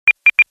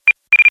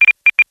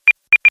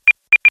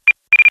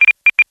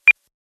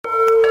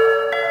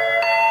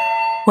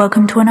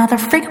Welcome to another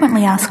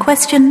frequently asked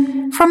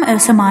question from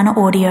Ursa Minor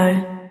Audio.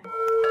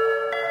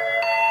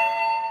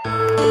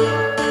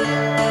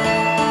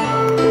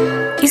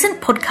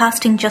 Isn't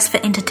podcasting just for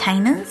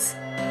entertainers?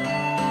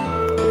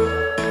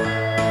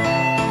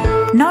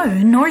 No,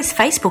 nor is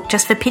Facebook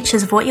just for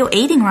pictures of what you're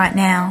eating right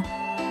now.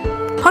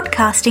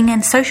 Podcasting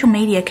and social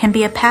media can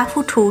be a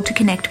powerful tool to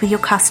connect with your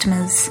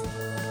customers.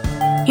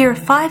 Here are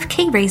 5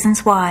 key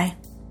reasons why.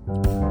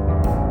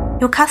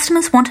 Your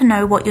customers want to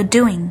know what you're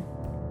doing.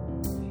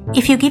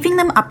 If you're giving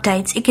them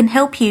updates, it can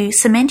help you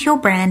cement your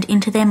brand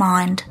into their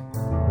mind.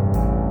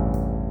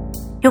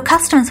 Your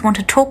customers want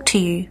to talk to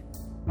you.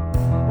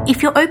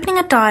 If you're opening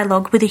a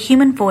dialogue with a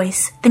human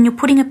voice, then you're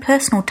putting a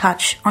personal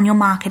touch on your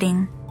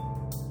marketing.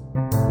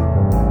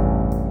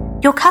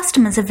 Your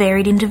customers are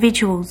varied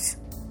individuals.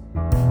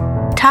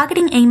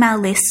 Targeting email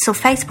lists or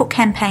Facebook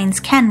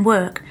campaigns can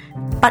work,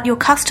 but your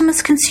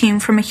customers consume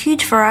from a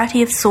huge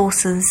variety of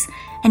sources,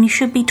 and you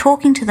should be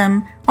talking to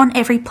them on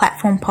every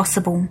platform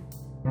possible.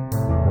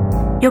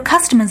 Your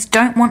customers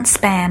don't want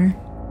spam.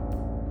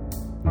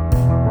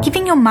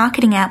 Giving your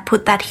marketing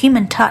output that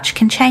human touch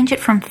can change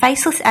it from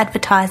faceless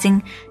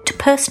advertising to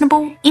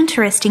personable,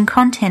 interesting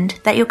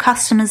content that your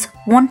customers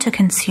want to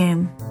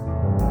consume.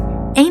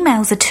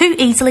 Emails are too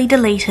easily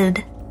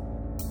deleted.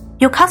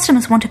 Your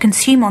customers want to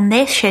consume on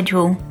their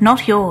schedule,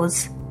 not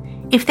yours.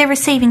 If they're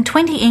receiving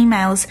 20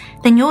 emails,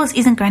 then yours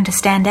isn't going to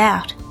stand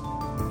out.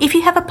 If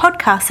you have a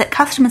podcast that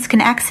customers can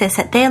access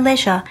at their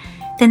leisure,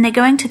 then they're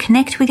going to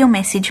connect with your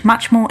message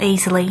much more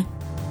easily.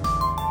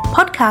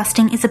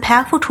 Podcasting is a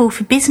powerful tool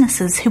for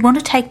businesses who want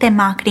to take their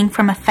marketing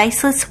from a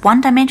faceless,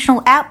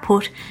 one-dimensional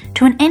output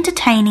to an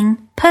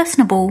entertaining,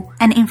 personable,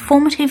 and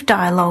informative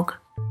dialogue.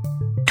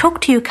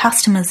 Talk to your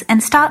customers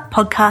and start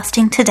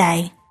podcasting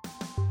today.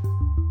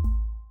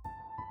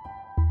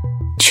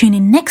 Tune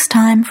in next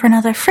time for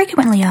another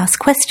frequently asked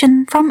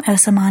question from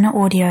Ursa Minor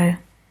Audio.